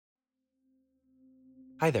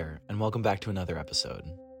Hi there, and welcome back to another episode.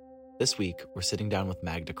 This week, we're sitting down with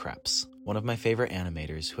Magda Kreps, one of my favorite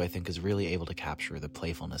animators who I think is really able to capture the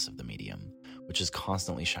playfulness of the medium, which is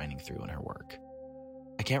constantly shining through in her work.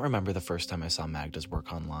 I can't remember the first time I saw Magda's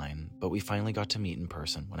work online, but we finally got to meet in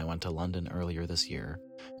person when I went to London earlier this year,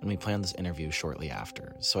 and we planned this interview shortly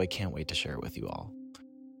after, so I can't wait to share it with you all.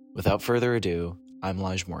 Without further ado, I'm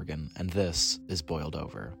Lige Morgan, and this is Boiled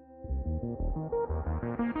Over.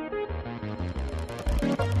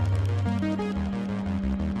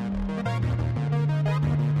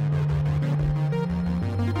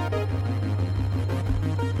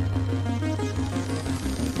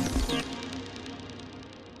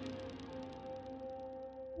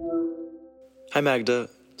 Hi Magda.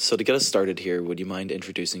 So to get us started here, would you mind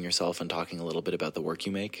introducing yourself and talking a little bit about the work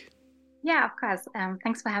you make? Yeah, of course.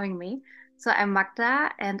 Thanks for having me. So I'm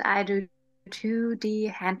Magda and I do 2D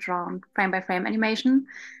hand-drawn frame-by-frame animation.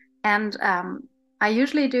 And I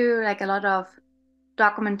usually do like a lot of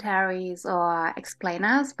documentaries or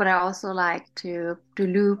explainers, but I also like to do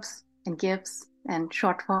loops and GIFs and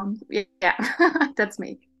short forms. Yeah, that's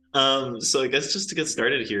me. So I guess just to get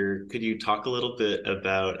started here, could you talk a little bit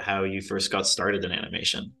about how you first got started in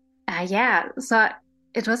animation? Yeah, so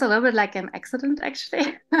it was a little bit like an accident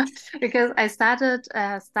actually, because I started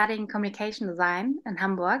studying communication design in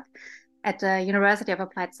Hamburg at the University of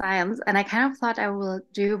Applied Science, and I kind of thought I will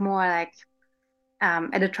do more like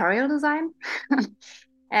editorial design.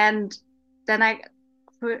 And then I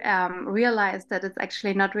realized that it's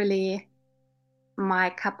actually not really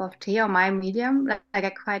my cup of tea or my medium.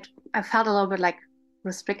 I felt a little bit like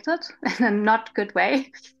restricted in a not good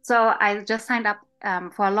way. So I just signed up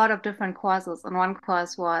for a lot of different courses, and one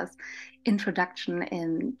course was Introduction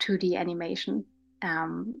in 2D Animation.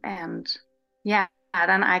 And yeah,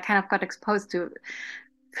 then I kind of got exposed to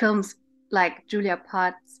films like Julia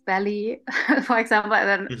Potts' Belly, for example.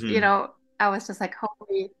 And then, Hmm. I was just like,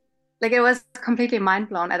 holy, like it was completely mind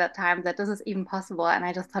blown at that time that this is even possible. And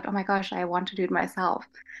I just thought, oh my gosh, I want to do it myself.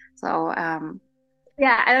 So,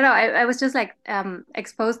 yeah, I don't know. I was just like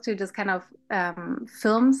exposed to this kind of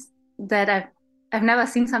films that I've never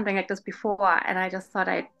seen something like this before. And I just thought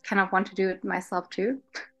I kind of want to do it myself too.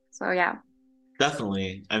 So, yeah.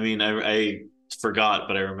 Definitely. I mean, I forgot,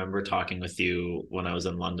 but I remember talking with you when I was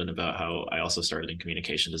in London about how I also started in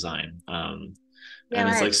communication design. Yeah, And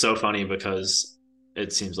it's right. like so funny because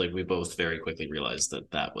it seems like we both very quickly realized that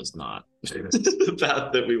that was not the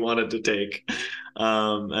path that we wanted to take,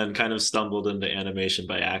 and kind of stumbled into animation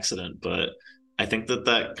by accident. But I think that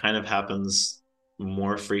that kind of happens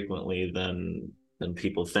more frequently than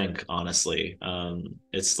people think, honestly.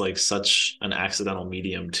 It's like such an accidental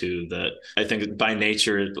medium too that I think by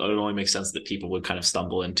nature it only makes sense that people would kind of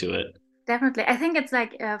stumble into it. Definitely. I think it's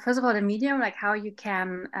like, first of all, the medium, like how you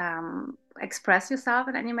can express yourself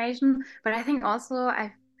in animation. But I think also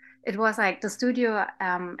it was like the studio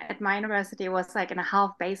at my university was like in a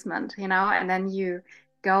half basement, and then you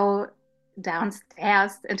go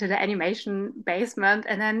downstairs into the animation basement,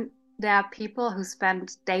 and then there are people who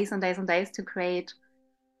spend days and days and days to create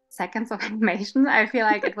seconds of animation. I feel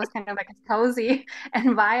like it was kind of like a cozy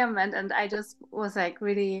environment, and I just was like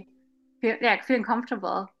really, feeling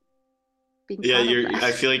comfortable being Yeah, part of you're. I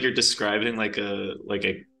that. feel like you're describing like a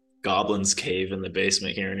goblin's cave in the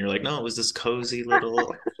basement here, and you're like, no, it was this cozy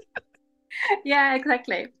little. Yeah,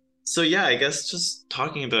 exactly. So yeah, I guess just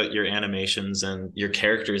talking about your animations and your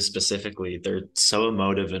characters specifically, they're so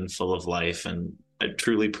emotive and full of life, and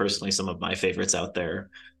truly personally some of my favorites out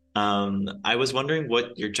there. I was wondering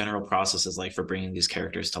what your general process is like for bringing these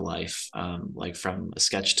characters to life, like from a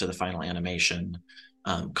sketch to the final animation,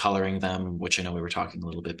 coloring them, which I know we were talking a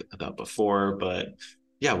little bit about before, but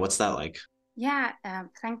yeah, what's that like? Yeah,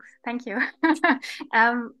 thanks, thank you.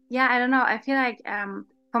 Yeah, I don't know. I feel like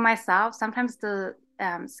for myself, sometimes the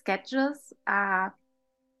sketches are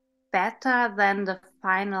better than the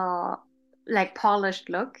final, like polished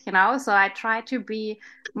look, So I try to be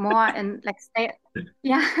more in like stay,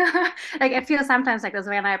 yeah. Like I feel sometimes like this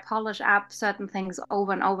when I polish up certain things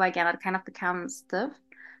over and over again, it kind of becomes stiff.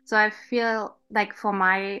 So I feel like for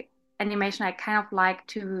my animation, I kind of like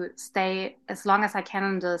to stay as long as I can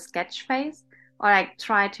in the sketch phase, or like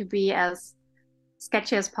try to be as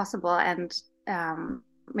sketchy as possible and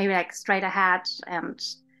maybe like straight ahead and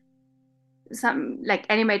some like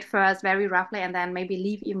animate first very roughly and then maybe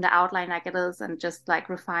leave even the outline like it is and just like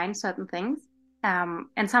refine certain things.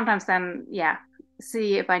 And sometimes then, yeah,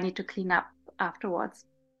 see if I need to clean up afterwards.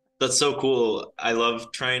 That's so cool. I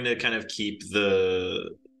love trying to kind of keep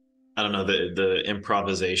I don't know, the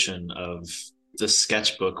improvisation of the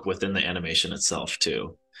sketchbook within the animation itself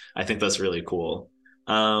too. I think that's really cool.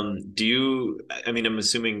 I mean, I'm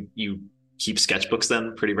assuming you keep sketchbooks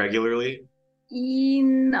then pretty regularly?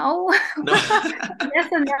 No, No. yes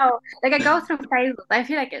and no. Like I go through phases. I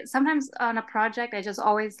feel like sometimes on a project, I just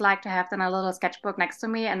always like to have then a little sketchbook next to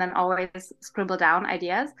me and then always scribble down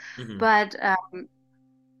ideas. Mhm. But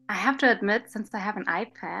I have to admit, since I have an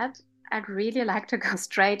iPad, I'd really like to go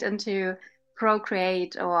straight into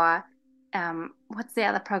Procreate or what's the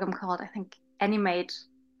other program called? I think Animate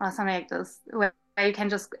or something like this, where you can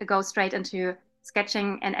just go straight into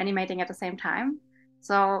sketching and animating at the same time.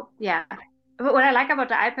 So yeah, but what I like about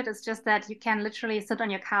the iPad is just that you can literally sit on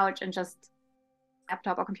your couch and just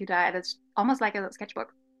laptop or computer, and it's almost like a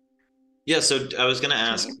sketchbook Yeah, so I was gonna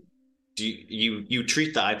to ask, me. do you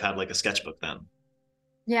treat the iPad like a sketchbook then?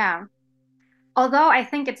 Yeah. Although I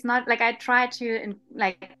think it's not like I try to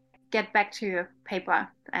like get back to paper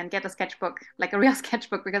and get a sketchbook, like a real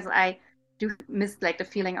sketchbook, because I do miss like the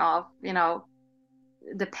feeling of,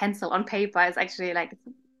 the pencil on paper is actually like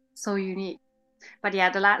so unique. But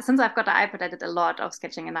yeah, since I've got the iPad, I did a lot of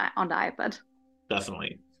sketching on the iPad.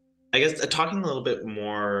 Definitely. I guess talking a little bit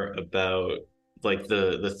more about like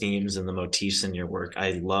the themes and the motifs in your work,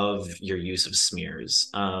 I love your use of smears.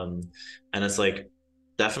 And it's like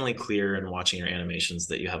definitely clear in watching your animations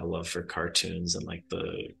that you have a love for cartoons and like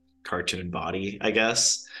the cartoon body, I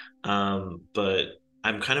guess. But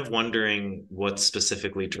I'm kind of wondering what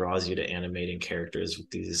specifically draws you to animating characters with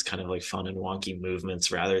these kind of like fun and wonky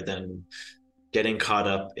movements rather than getting caught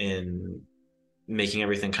up in making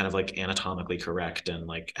everything kind of like anatomically correct and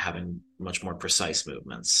like having much more precise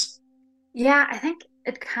movements. Yeah, I think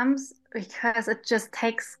it comes because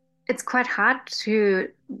it's quite hard to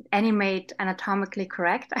animate anatomically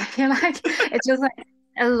correct. I feel like it's just like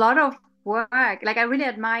a lot of work. Like I really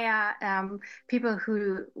admire people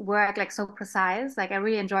who work like so precise. Like I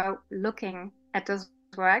really enjoy looking at this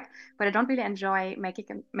work, but I don't really enjoy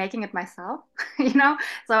making it myself, you know?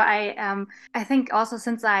 So I think also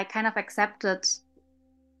since I kind of accepted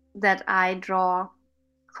that I draw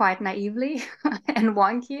quite naively and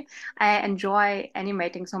wonky, I enjoy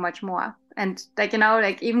animating so much more. And like,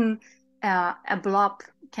 like even a blob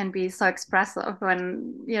can be so expressive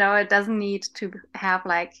when, it doesn't need to have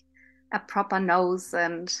like a proper nose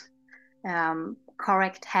and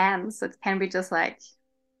correct hands. It can be just like,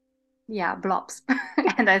 yeah, blobs.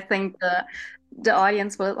 And I think the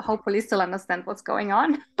audience will hopefully still understand what's going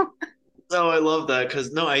on. No, I love that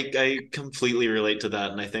because no, I completely relate to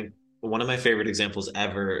that. And I think one of my favorite examples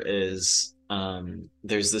ever is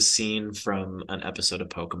there's this scene from an episode of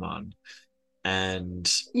Pokemon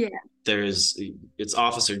and Yeah. there's it's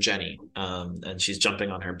Officer Jenny, and she's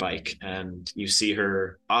jumping on her bike, and you see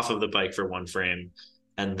her off of the bike for one frame,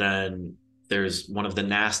 and then there's one of the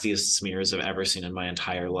nastiest smears I've ever seen in my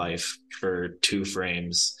entire life for two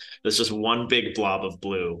frames. There's just one big blob of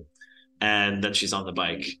blue, and then she's on the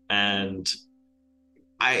bike, and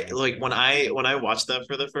I like when I watched that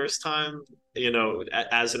for the first time,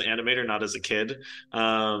 as an animator, not as a kid.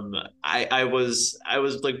 I was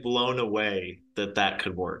like blown away that that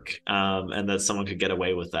could work, and that someone could get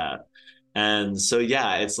away with that. And so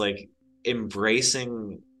yeah, it's like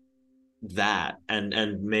embracing that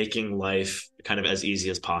and making life kind of as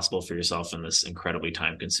easy as possible for yourself in this incredibly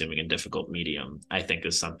time consuming and difficult medium, I think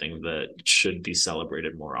is something that should be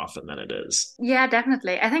celebrated more often than it is. Yeah,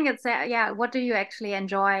 definitely. I think it's yeah, what do you actually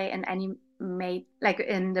enjoy in animate like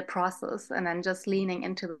in the process and then just leaning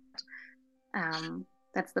into that.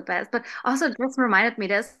 That's the best. But also it just reminded me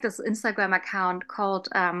there's this Instagram account called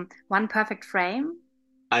One Perfect Frame.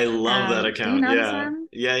 I love that Do you account. know this Yeah. one?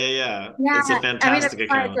 Yeah, yeah, yeah. Yeah, It's a I mean fantastic it's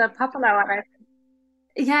quite account. a popular one.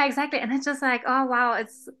 Yeah, exactly. And it's just like, oh wow,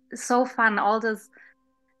 it's so fun. All this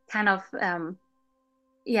kind of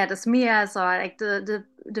yeah, the smears or like the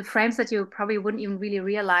frames that you probably wouldn't even really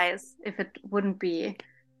realize if it wouldn't be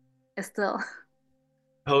still.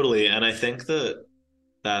 Totally. And I think that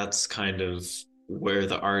that's kind of where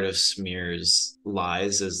the art of smears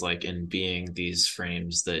lies, is like in being these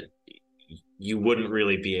frames that you wouldn't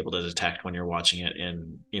really be able to detect when you're watching it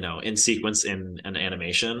in sequence in an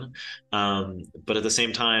animation. But at the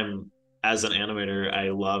same time, as an animator, I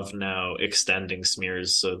love now extending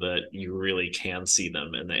smears so that you really can see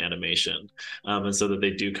them in the animation, and so that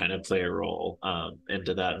they do kind of play a role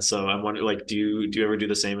into that. And so I'm wondering, like, do you ever do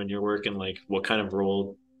the same in your work, and like, what kind of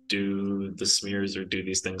role do the smears or do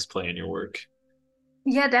these things play in your work?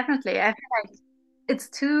 Yeah, definitely. I feel like it's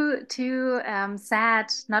too sad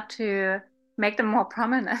not to make them more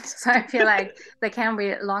prominent. So I feel like they can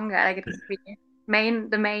be longer. Like it could be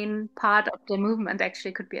the main part of the movement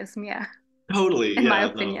actually could be a smear, Totally. in my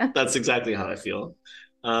Yeah, no, opinion. that's exactly how I feel.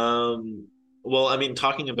 Um, Well, I mean,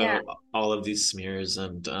 talking Yeah. about all of these smears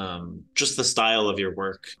and just the style of your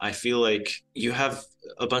work, I feel like you have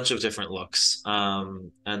a bunch of different looks,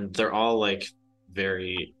 and they're all like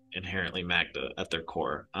very inherently Magda at their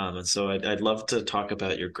core. And so I'd love to talk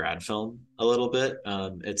about your grad film a little bit.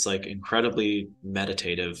 It's like incredibly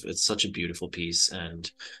meditative. It's such a beautiful piece,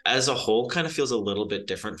 and as a whole, kind of feels a little bit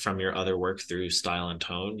different from your other work through style and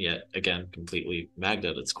tone, yet again, completely Magda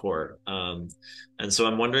at its core. And so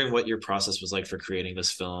I'm wondering what your process was like for creating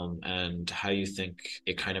this film and how you think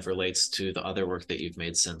it kind of relates to the other work that you've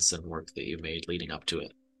made since and work that you made leading up to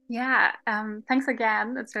it. Yeah, thanks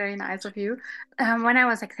again. It's very nice of you. When I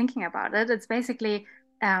was like thinking about it, it's basically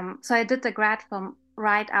so I did the grad film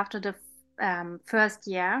right after the first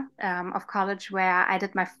year of college where I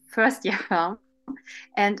did my first year film.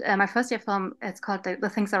 And my first year film, it's called the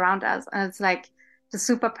Things Around Us. And it's like the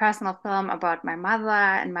super personal film about my mother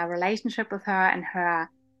and my relationship with her and her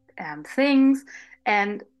things.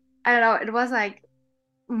 And I don't know, it was like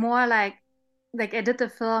more like I did the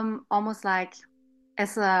film almost like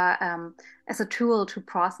as a tool to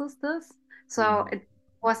process this. So Mm. it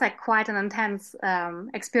was like quite an intense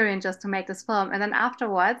experience just to make this film. And then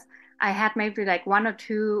afterwards, I had maybe like 1 or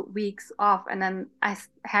 2 weeks off, and then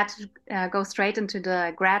had to go straight into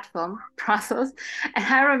the grad film process. And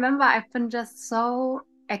I remember I've been just so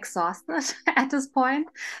exhausted at this point.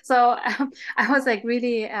 So I was like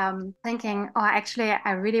really thinking, oh, actually,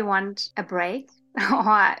 I really want a break.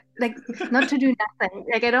 Or like not to do nothing.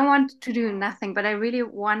 Like I don't want to do nothing, but I really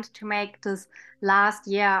want to make this last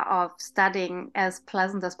year of studying as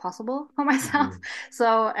pleasant as possible for myself. Mhm.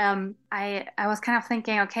 So I was kind of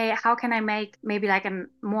thinking, okay, how can I make maybe like a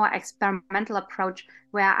more experimental approach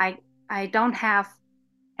where I don't have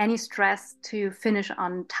any stress to finish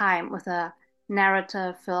on time with a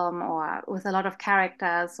narrative film or with a lot of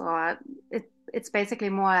characters, or it's basically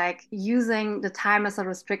more like using the time as a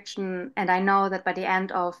restriction. And I know that by the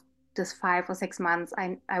end of this 5 or 6 months,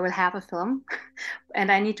 I will have a film. And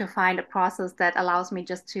I need to find a process that allows me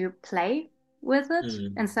just to play with it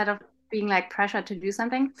Mm. instead of being like pressured to do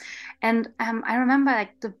something. And I remember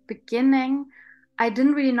like the beginning, I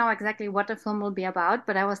didn't really know exactly what the film will be about,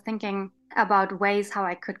 but I was thinking about ways how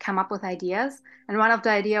I could come up with ideas. And one of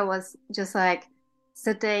the idea was just like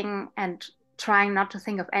sitting and trying not to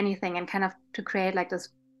think of anything and kind of to create like this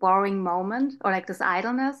boring moment or like this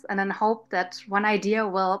idleness and then hope that one idea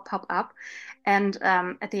will pop up. And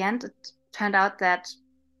at the end, it turned out that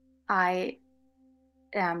I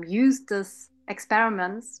used these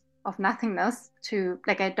experiments of nothingness to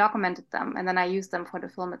like I documented them and then I used them for the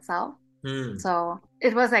film itself. Mm. So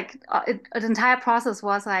it was like the entire process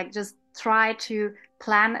was like just try to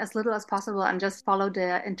plan as little as possible and just follow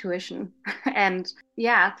the intuition and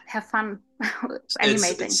yeah, have fun It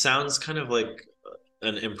animating. sounds kind of like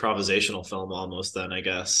an improvisational film almost then, I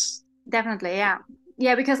guess. Definitely, yeah.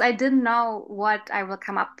 Yeah, because I didn't know what I will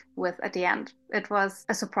come up with at the end. It was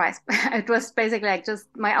a surprise. It was basically like just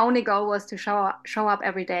my only goal was to show up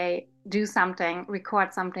every day, do something,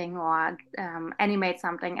 record something, or animate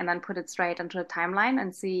something, and then put it straight into the timeline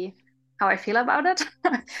and see how I feel about it.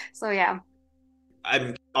 So yeah.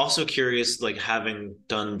 I'm also curious, like having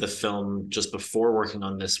done the film just before working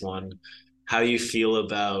on this one, how you feel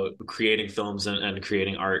about creating films and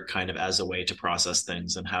creating art kind of as a way to process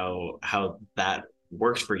things and how that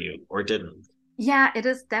worked for you or didn't. Yeah, it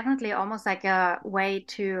is definitely almost like a way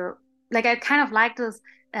to like I kind of like this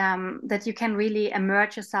that you can really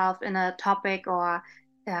immerse yourself in a topic or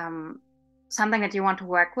um, something that you want to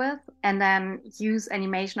work with, and then use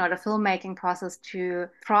animation or the filmmaking process to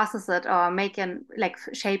process it or make an like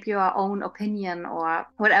shape your own opinion or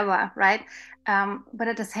whatever, right? But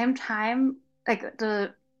at the same time, like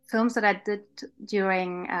the films that I did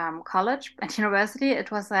during college and university, it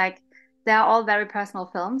was like they're all very personal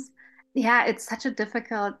films. Yeah, it's such a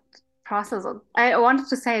difficult process. I wanted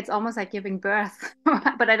to say it's almost like giving birth,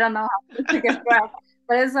 but I don't know how to give birth.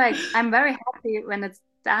 But it's like I'm very happy when it's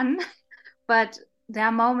done, but there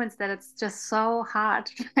are moments that it's just so hard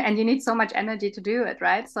and you need so much energy to do it,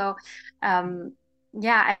 right? So, um,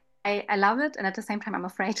 yeah, I love it, and at the same time, I'm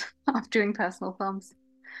afraid of doing personal films.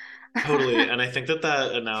 Totally. And I think that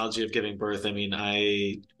that analogy of giving birth, I mean,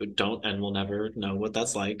 I don't and will never know what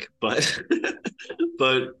that's like, but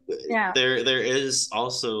but Yeah, there is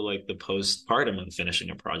also like the postpartum of finishing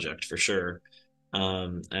a project for sure.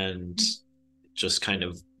 And just kind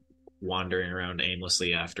of wandering around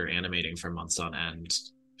aimlessly after animating for months on end,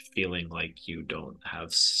 feeling like you don't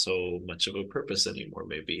have so much of a purpose anymore,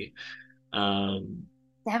 maybe. Um,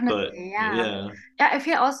 but definitely. Yeah. yeah. Yeah, I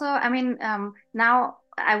feel also, I mean, now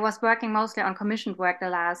I was working mostly on commissioned work the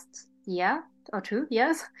last year. or 2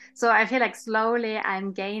 years. So I feel like slowly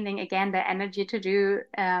I'm gaining again the energy to do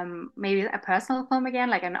maybe a personal film again,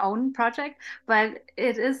 like an own project. But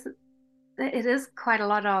it is quite a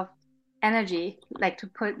lot of energy, like to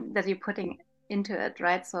put that you're putting into it,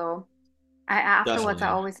 right? So I afterwards I Definitely.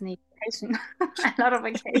 always need vacation, a lot of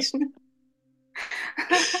vacation.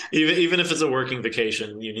 Even if it's a working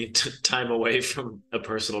vacation, you need time away from a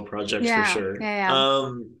personal project for Yeah, sure. yeah, yeah.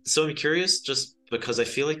 So I'm curious, just because I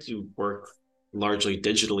feel like you work largely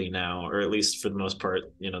digitally now, or at least for the most part,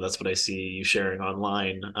 that's what I see you sharing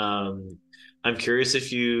online. I'm curious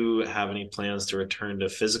if you have any plans to return to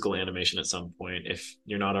physical animation at some point, if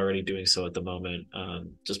you're not already doing so at the moment.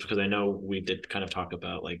 Just because I know we did kind of talk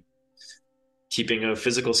about like keeping a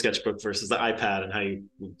physical sketchbook versus the iPad and how you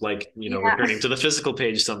like, Yeah. returning to the physical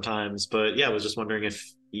page sometimes. But yeah, I was just wondering if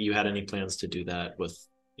you had any plans to do that with,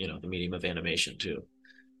 the medium of animation too.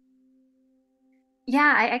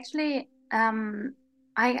 Yeah, I actually I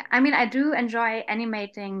mean I do enjoy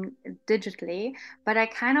animating digitally, but I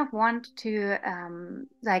kind of want to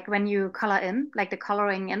like when you color in, like the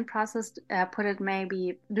coloring in process, put it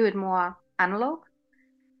maybe do it more analog.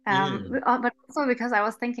 Mm, But also because I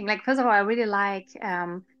was thinking, like, first of all, I really like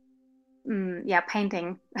yeah,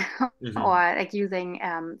 painting or hmm. like using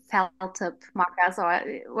felt tip markers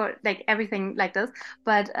or like everything like this.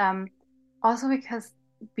 But also because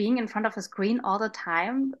being in front of a screen all the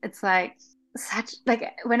time, it's like such like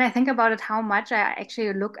when I think about it, how much I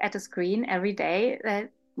actually look at a screen every day,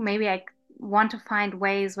 that maybe I want to find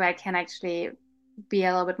ways where I can actually be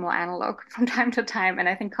a little bit more analog from time to time. And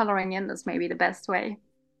I think coloring in is maybe the best way.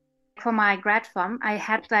 For my grad film, I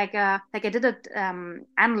had like I did it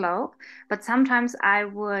analog, but sometimes I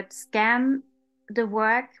would scan the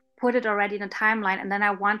work, put it already in a timeline, and then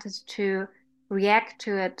I wanted to react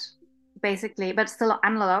to it basically, but still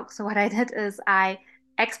analog. So what I did is I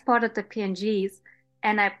exported the PNGs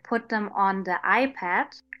and I put them on the iPad,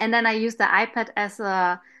 and then I used the iPad as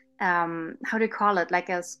a how do you call it, like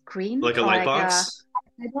a screen Like a or light like a box.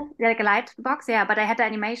 like a light box, yeah, but I had the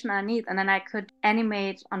animation underneath and then I could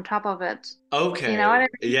animate on top of it. You know what Okay. I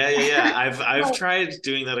Yeah, yeah, yeah. I've mean? tried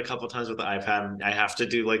doing that a couple times with the iPad. I have to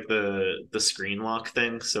do like the screen lock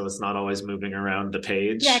thing, so it's not always moving around the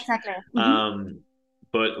Yeah, page. exactly. Um,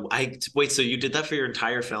 but I wait, so you did that for your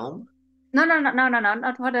entire film? No, no, no, no, no, no,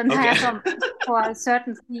 not for the Okay. entire film, for a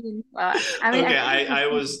certain scene. I mean, I Okay, think I it would I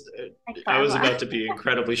be was like I was forever. about to be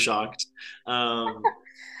incredibly shocked. Um,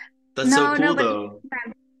 that's so No, no, cool but though.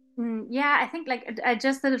 yeah, I think like I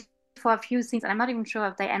just did it for a few scenes, and I'm not even sure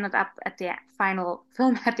if they ended up at the final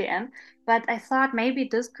film at the end. But I thought maybe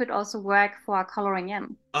this could also work for coloring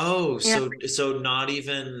in. Oh, You know, so not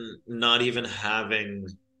even having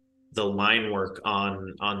the line work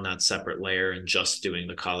on that separate layer and just doing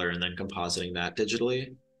the color and then compositing that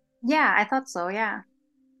digitally. yeah, I thought so. Yeah.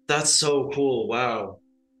 That's so cool. Wow.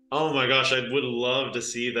 Oh my gosh, I would love to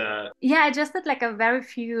see that. Yeah, I just did like a very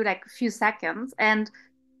few like few seconds, and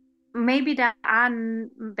maybe there are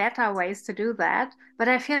better ways to do that. But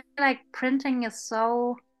I feel like printing is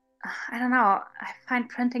so, I don't know. I find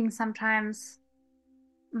printing sometimes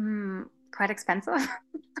quite expensive,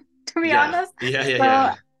 to be Yeah. honest. Yeah, yeah, So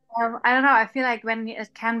yeah. I don't know. I feel like when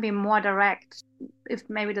it can be more direct, if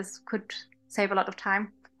maybe this could save a lot of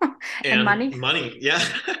time and And money. money. Yeah.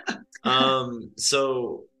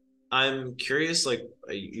 So I'm curious, like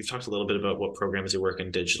you've talked a little bit about what programs you work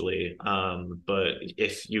in digitally, but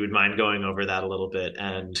if you would mind going over that a little bit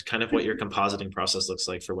and kind of what your compositing process looks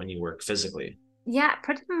like for when you work physically. Yeah,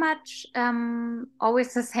 pretty much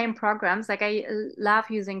always the same programs. Like I love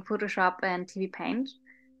using Photoshop and TV Paint.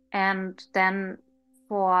 And then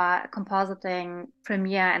for compositing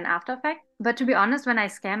Premiere and After Effects. But to be honest, when I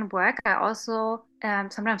scan work, I also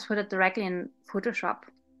sometimes put it directly in Photoshop.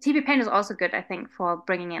 TV Paint is also good, I think, for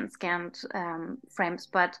bringing in scanned frames,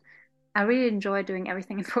 but I really enjoy doing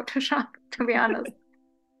everything in Photoshop, to be honest.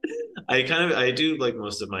 I do like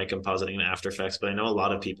most of my compositing in After Effects, but I know a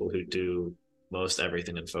lot of people who do most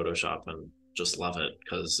everything in Photoshop and just love it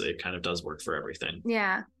because it kind of does work for everything.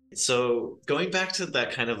 Yeah. So going back to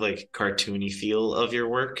that kind of like cartoony feel of your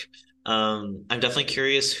work, I'm definitely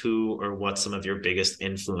curious who or what some of your biggest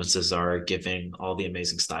influences are giving all the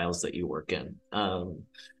amazing styles that you work in.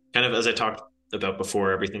 Kind of as I talked about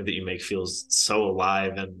before, everything that you make feels so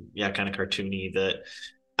alive and yeah, kind of cartoony that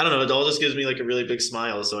I don't know, it all just gives me like a really big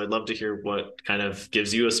smile. So I'd love to hear what kind of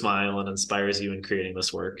gives you a smile and inspires you in creating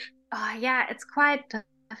this work. Yeah, it's quite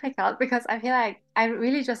difficult because I feel like I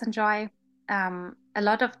really just enjoy a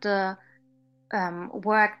lot of the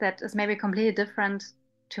work that is maybe completely different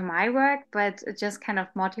to my work, but it just kind of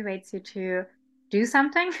motivates you to do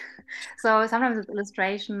something. So sometimes it's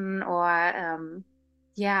illustration or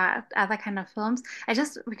yeah, other kind of films. I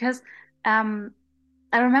just because um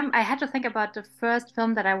I remember I had to think about the first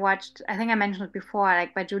film that I watched. I think I mentioned it before,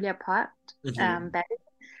 like by Julia Pott, Hmm. Betty.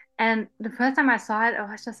 And the first time I saw it,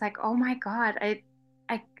 I was just like, oh my God,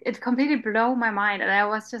 it completely blew my mind. And I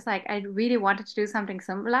was just like, I really wanted to do something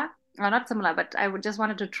similar, or not similar, but I would just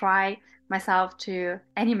wanted to try myself to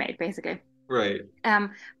animate, basically. Right.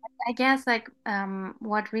 I guess like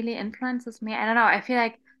what really influences me, I don't know. I feel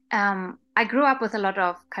like I grew up with a lot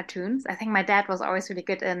of cartoons. I think my dad was always really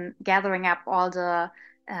good in gathering up all the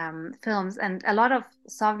films and a lot of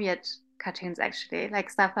Soviet cartoons actually, like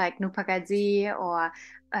stuff like Nu Pогоди or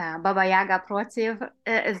Baba Yaga Против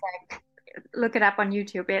is like look it up on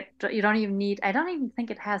YouTube. You don't even need. I don't even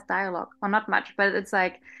think it has dialogue, or not much, but it's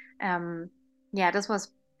like um, yeah, this was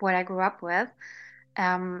what I grew up with.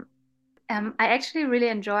 Um, I actually really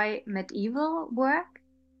enjoy medieval work,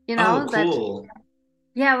 Oh, that, cool.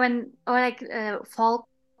 yeah, when, or like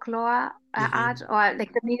folklore art, Hmm. or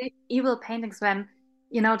like the medieval paintings when,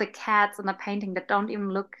 the cats in the painting that don't even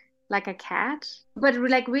look like a cat, but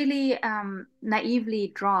like really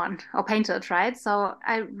naively drawn or painted, right? So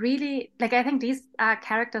I really, like, I think these are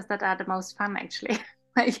characters that are the most fun, actually.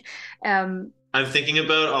 Like, um, I'm thinking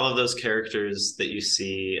about all of those characters that you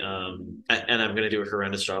see, and I'm going to do a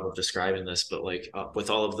horrendous job of describing this, but like with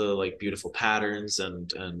all of the like beautiful patterns and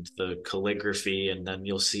the calligraphy, and then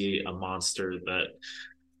you'll see a monster that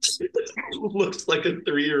looks like a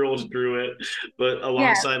 3-year-old drew it, but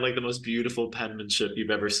yeah, alongside like the most beautiful penmanship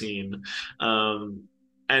you've ever seen. Um,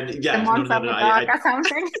 and the yeah, no, monster no, of no, the dog I or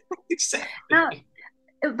something. No, exactly.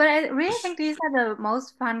 but I really think these are the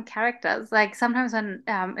most fun characters. Like sometimes when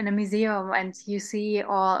in a museum and you see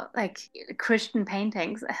all like Christian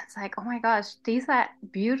paintings, it's like, oh my gosh, these are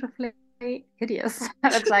beautifully hideous.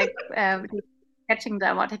 It's like sketching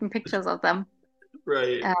them or taking pictures of them.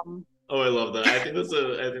 Right. Um, Oh, I love that. I think that's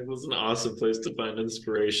an awesome place to find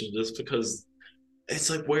inspiration just because it's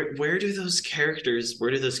like where do those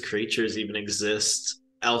creatures even exist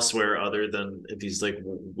elsewhere other than these like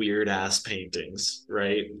weird ass paintings,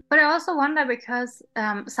 right? but I also wonder because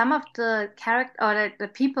some of the character or the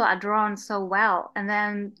people are drawn so well, and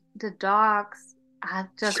then the dogs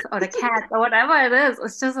are just, or the cats or whatever it is,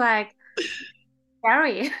 it's just like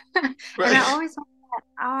scary. And I Right. always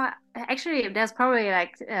wonder, actually, there's probably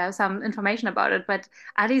like some information about it, but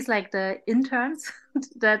are these like the interns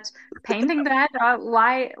that painting that, or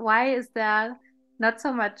why is there not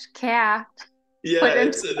so much care Yeah, put into?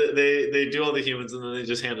 it's they do all the humans and then they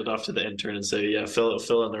just hand it off to the intern and say, yeah, fill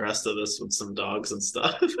in the rest of this with some dogs and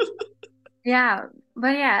stuff. Yeah,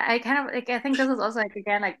 but yeah, I kind of like, I think this is also like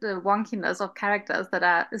again like the wonkiness of characters that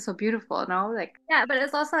are is so beautiful, no? Like, yeah, but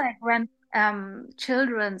it's also like when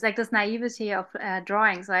children's like this naivety of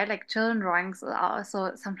drawings, right? Like children drawings are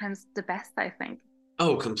also sometimes the best, I think.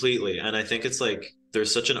 Oh, completely. And I think it's like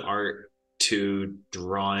there's such an art to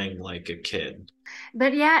drawing like a kid.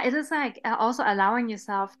 But yeah, it is like also allowing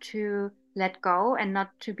yourself to let go and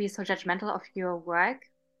not to be so judgmental of your work.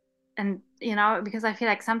 And because I feel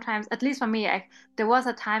like sometimes, at least for me, there was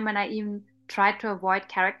a time when I even tried to avoid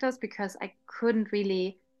characters because I couldn't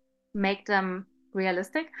really make them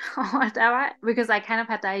realistic or whatever, because I kind of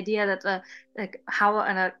had the idea that like how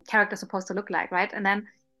a character is supposed to look like, right? And then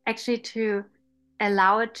actually to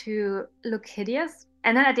allow it to look hideous,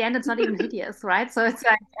 and then at the end it's not even hideous, right? So it's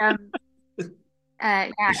like yeah,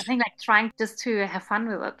 I think like trying just to have fun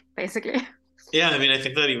with it, basically. Yeah, I mean, I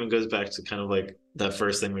think that even goes back to kind of like the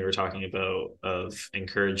first thing we were talking about of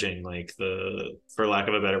encouraging like for lack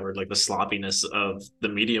of a better word, like the sloppiness of the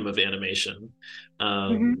medium of animation.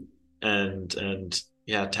 Mhm. And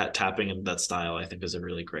yeah, tapping into that style, I think is a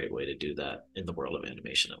really great way to do that in the world of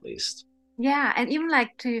animation, at least. Yeah, and even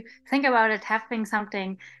like to think about it having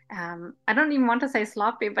something, I don't even want to say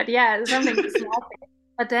sloppy, but yeah, something sloppy,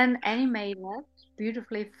 but then animated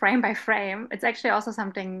beautifully frame by frame. It's actually also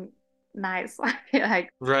something nice. I feel like,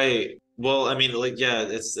 Right. Well, I mean, like, yeah,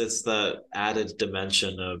 it's the added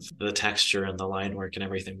dimension of the texture and the line work and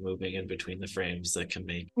everything moving in between the frames that can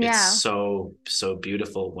make it yeah, so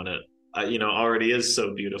beautiful when it already is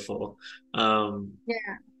so beautiful. Um,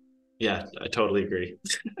 yeah. yeah, I totally agree.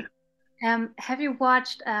 Have you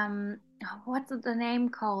watched what's the name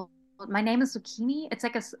called? My Name is Zucchini. It's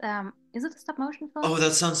like is it a stop motion Oh, film?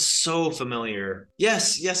 that sounds so familiar.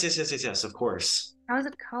 Yes, of course. How is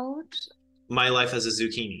it called? My Life as a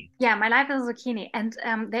Zucchini. Yeah, My Life as a Zucchini. And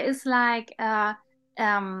there is like a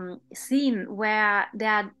scene where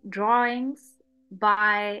there are drawings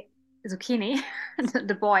by zucchini,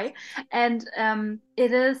 the boy, and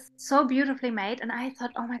it is so beautifully made. And I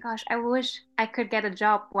thought, oh my gosh, I wish I could get a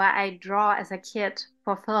job where I draw as a kid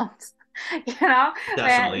for films, where I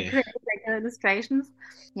Definitely. create like illustrations.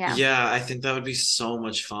 Yeah, Yeah, I think that would be so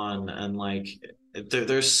much fun. And like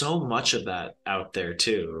there's so much of that out there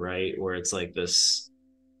too, right? Where it's like this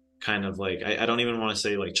kind of like I don't even want to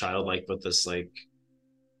say like childlike, but this like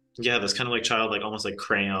yeah, this kind of like childlike, almost like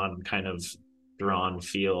crayon kind of drawn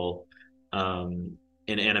feel in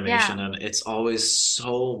yeah, animation, and it's always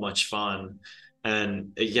so much fun.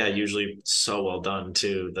 And yeah, usually so well done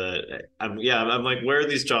too. That I'm like, where are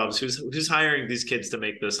these jobs? Who's hiring these kids to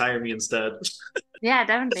make this? Hire me instead. yeah,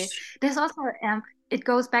 definitely. There's also it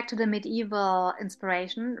goes back to the medieval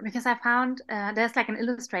inspiration because I found there's like an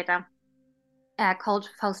illustrator called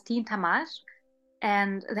Faustine Tamash,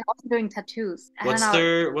 and they're also doing tattoos. I don't know,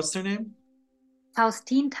 What's their name?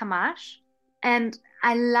 Faustine Tamash, and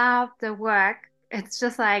I love the work. It's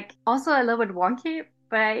just like also a little bit wonky,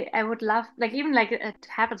 but I would love like even like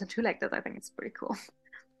to have a tattoo like this. I think it's pretty cool.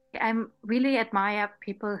 I'm really admire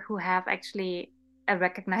people who have actually a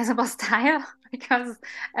recognizable style because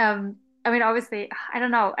I mean obviously I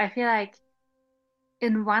don't know. I feel like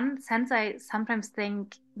in one sense I sometimes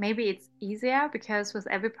think maybe it's easier because with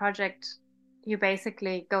every project you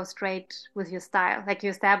basically go straight with your style. Like you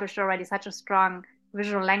established already such a strong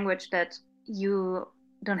visual language that you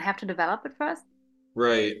don't have to develop it first.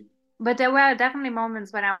 Right. But there were definitely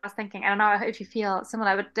moments when I was thinking, I don't know if you feel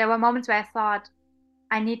similar, but there were moments where I thought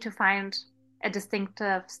I need to find a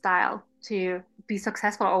distinctive style to be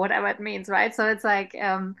successful or whatever it means, right? So it's like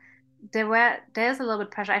there's a little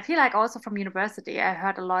bit pressure. I feel like also from university, I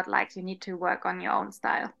heard a lot like you need to work on your own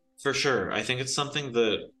style. For sure. I think it's something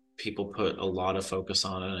that people put a lot of focus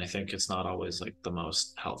on, and I think it's not always like the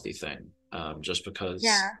most healthy thing. Just because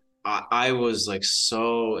Yeah. I was like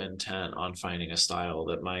so intent on finding a style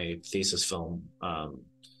that my thesis film, and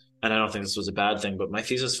I don't think this was a bad thing, but my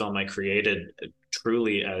thesis film I created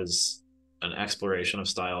truly as an exploration of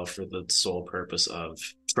style for the sole purpose of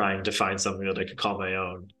trying to find something that I could call my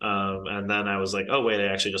own. And then I was like, oh wait, I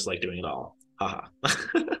actually just like doing it all. Haha.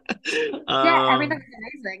 Yeah, I mean um, that's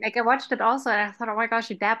amazing. Like I watched it also and I thought, oh my gosh,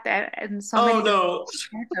 you dabbed it in so oh many different no.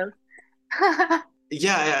 titles.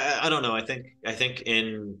 Yeah, I don't know. I think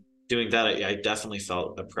in doing that, I definitely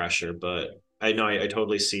felt the pressure, but I know I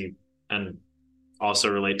totally see and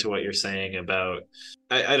also relate to what you're saying about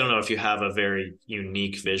I don't know if you have a very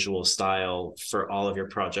unique visual style for all of your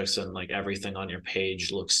projects and like everything on your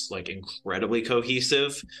page looks like incredibly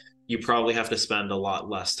cohesive. You probably have to spend a lot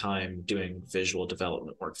less time doing visual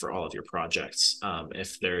development work for all of your projects.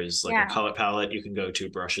 If there's like a Yeah. color palette you can go to,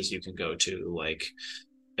 brushes you can go to, like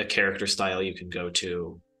a character style you can go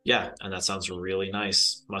to. Yeah, and that sounds really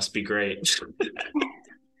nice. Must be great.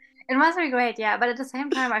 It must be great, yeah. But at the same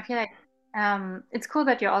time, I feel like it's cool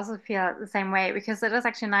that you also feel the same way because it is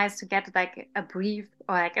actually nice to get like a brief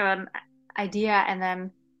or like an idea and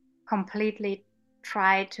then completely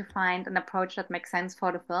try to find an approach that makes sense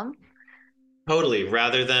for the film. Totally,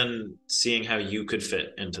 rather than seeing how you could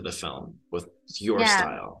fit into the film with your Yeah,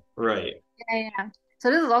 style. Right. yeah, yeah. So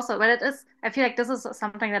this is also, but it is, I feel like this is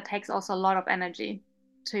something that takes also a lot of energy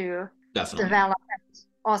to Definitely. develop. And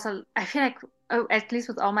also, I feel like, oh, at least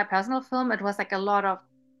with all my personal film, it was like a lot of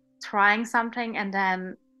trying something and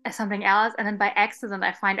then something else. And then by accident,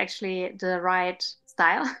 I find actually the right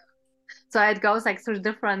style. So it goes like through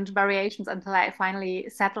different variations until I finally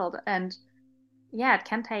settled. And yeah, it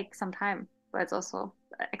can take some time, but it's also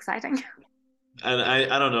exciting. And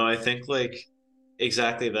I don't know, I think like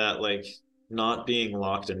exactly that, like not being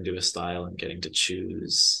locked into a style and getting to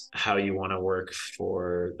choose how you want to work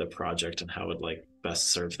for the project and how it like best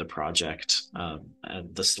serve the project,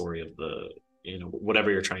 and the story of the,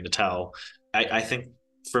 whatever you're trying to tell. I think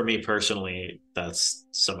for me personally, that's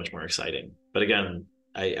so much more exciting. But again,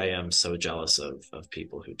 I am so jealous of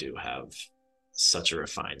people who do have such a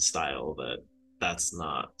refined style that that's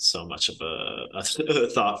not so much of a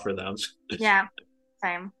thought for them. Yeah,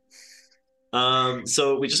 same.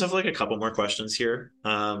 So we just have like a couple more questions here,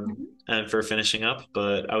 Mhm. and for finishing up,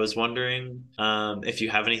 but I was wondering, if you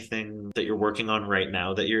have anything that you're working on right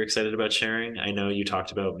now that you're excited about sharing. I know you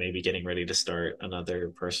talked about maybe getting ready to start another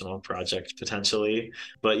personal project potentially,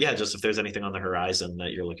 but yeah, just if there's anything on the horizon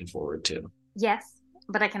that you're looking forward to. Yes,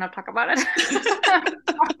 but I cannot talk about it.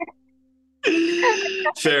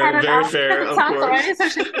 Cut Fair, it very out. fair, It of sounds course. already so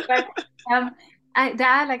shitty, but um, there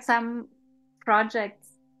are like some projects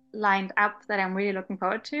lined up that I'm really looking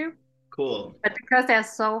forward to. Cool. But because they're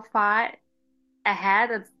so far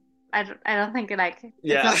ahead, I don't think like it's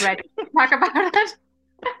Yeah. not ready to talk about it.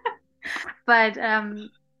 But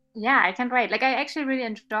Yeah, I can't wait. Like I actually really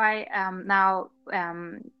enjoy now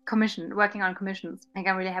working on commissions. Like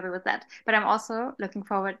I'm really happy with that. But I'm also looking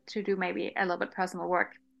forward to do maybe a little bit personal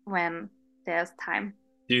work when there's time.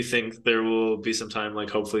 Do you think there will be some time, like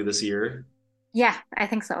hopefully this year? Yeah, I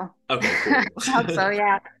think so. Okay, I cool. hope so,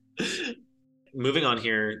 yeah. Moving on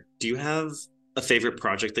here, do you have a favorite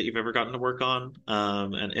project that you've ever gotten to work on?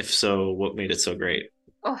 And if so, what made it so great?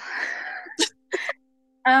 Oh.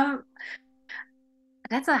 Um,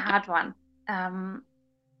 that's a hard one. Um,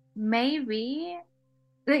 maybe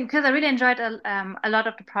because I really enjoyed a lot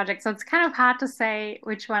of the projects, so it's kind of hard to say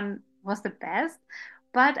which one was the best.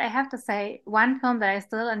 But I have to say, one film that I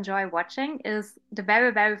still enjoy watching is the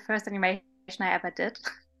very, very first animation I ever did.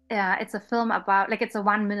 It's a film about, like, it's a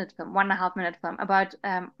 1 minute film, 1.5 minute film about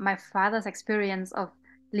my father's experience of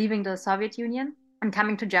leaving the Soviet Union and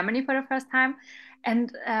coming to Germany for the first time.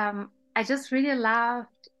 And I just really loved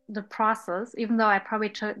the process, even though I probably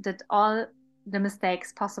did all the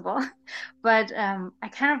mistakes possible. But I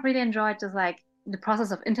kind of really enjoyed just like the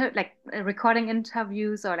process of recording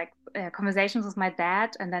interviews or like conversations with my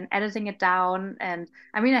dad and then editing it down. And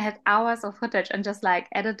I mean, I had hours of footage and just like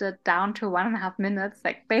edited down to 1.5 minutes.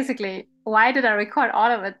 Like basically, why did I record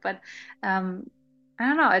all of it? But um, I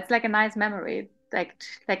don't know. It's like a nice memory, like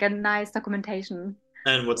a nice documentation.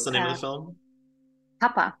 And what's the name of Uh, the film?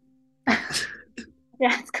 Papa. Oh.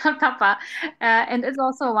 Yeah, it's called Papa. And it's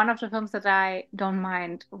also one of the films that I don't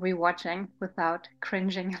mind rewatching without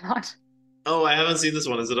cringing a lot. Oh, I haven't seen this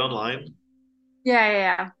one. Is it online? Yeah, yeah,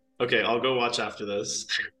 yeah. Okay, I'll go watch after this.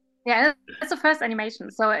 Yeah, it's the first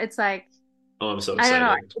animation. So it's like, Oh, I'm so I don't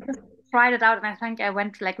know. excited. I just tried it out and I think I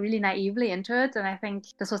went like really naively into it. And I think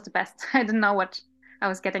this was the best. I didn't know what I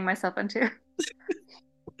was getting myself into.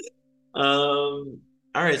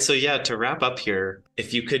 All right, so yeah, to wrap up here,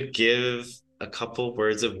 if you could give a couple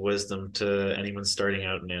words of wisdom to anyone starting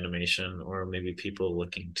out in animation or maybe people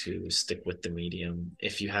looking to stick with the medium,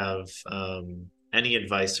 if you have any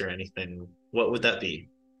advice or anything, what would that be?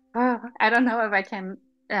 Oh, I don't know if I can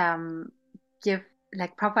um, give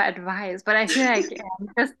like proper advice, but I feel like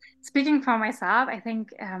just speaking for myself, I think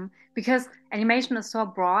because animation is so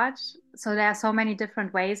broad, so there are so many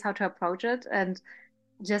different ways how to approach it, and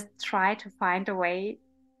just try to find a way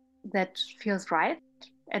that feels right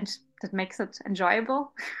and that makes it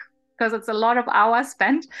enjoyable because it's a lot of hours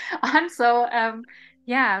spent on. So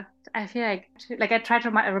yeah, I feel like I try to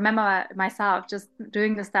remember myself just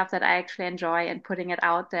doing the stuff that I actually enjoy and putting it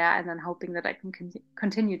out there, and then hoping that I can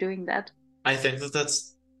continue doing that. I think that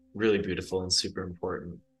that's really beautiful and super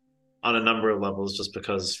important on a number of levels, just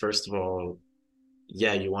because, first of all,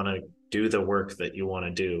 yeah, you want to do the work that you want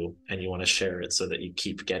to do and you want to share it so that you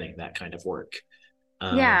keep getting that kind of work.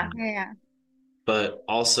 Yeah, Um, yeah, but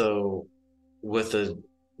also with a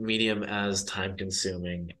medium as time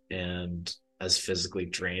consuming and as physically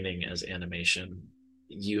draining as animation,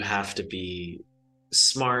 you have to be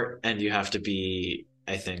smart and you have to be,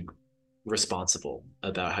 I think, responsible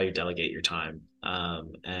about how you delegate your time.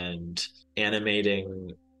 And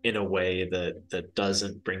animating in a way that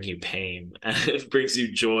doesn't bring you pain and it brings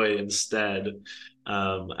you joy instead,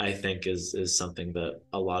 I think is something that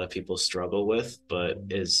a lot of people struggle with, but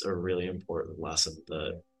is a really important lesson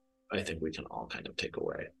that I think we can all kind of take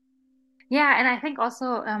away. yeah. And I think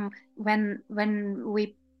also when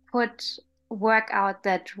we put work out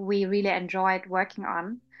that we really enjoyed working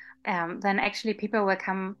on, then actually people will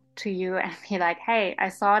come to you and be like, "Hey, I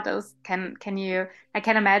saw this. Can you? I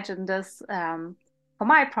can imagine this for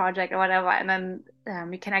my project or whatever." And then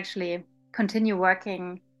you can actually continue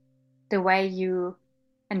working the way you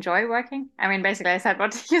enjoy working. I mean, basically, I said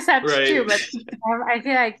what you said too, Right. but I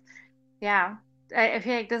feel like, yeah, I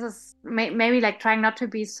feel like this is maybe like trying not to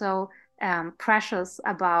be so precious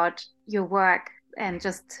about your work and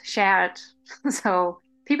just share it so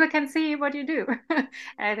people can see what you do. And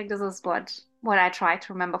I think this is what I try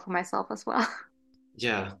to remember for myself as well.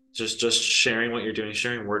 Yeah, just sharing what you're doing,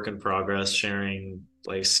 sharing work in progress, sharing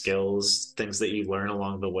like skills, things that you learn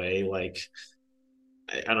along the way. Like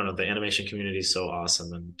I don't know, the animation community is so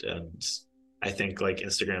awesome, and I think like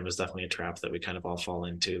Instagram is definitely a trap that we kind of all fall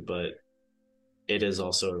into, but it is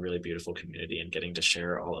also a really beautiful community, and getting to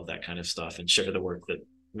share all of that kind of stuff and share the work that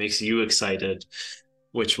makes you excited,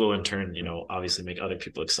 which will in turn, obviously make other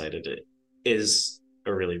people excited. It is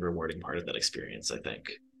a really rewarding part of that experience, I think.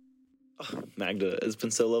 Oh, Magda, it's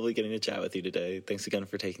been so lovely getting to chat with you today. Thanks again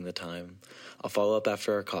for taking the time. I'll follow up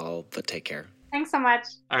after our call, but take care. Thanks so much.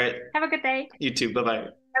 All right. Have a good day. You too. Bye bye.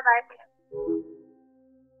 Bye bye.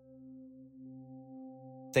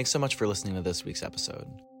 Thanks so much for listening to this week's episode.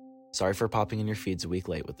 Sorry for popping in your feeds a week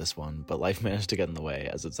late with this one, but life managed to get in the way,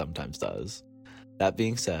 as it sometimes does. That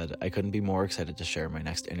being said, I couldn't be more excited to share my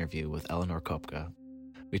next interview with Eleanor Kopka.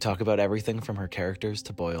 We talk about everything from her characters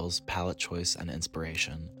to Boyle's palette choice and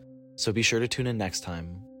inspiration. So be sure to tune in next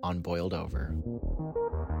time on Boiled Over.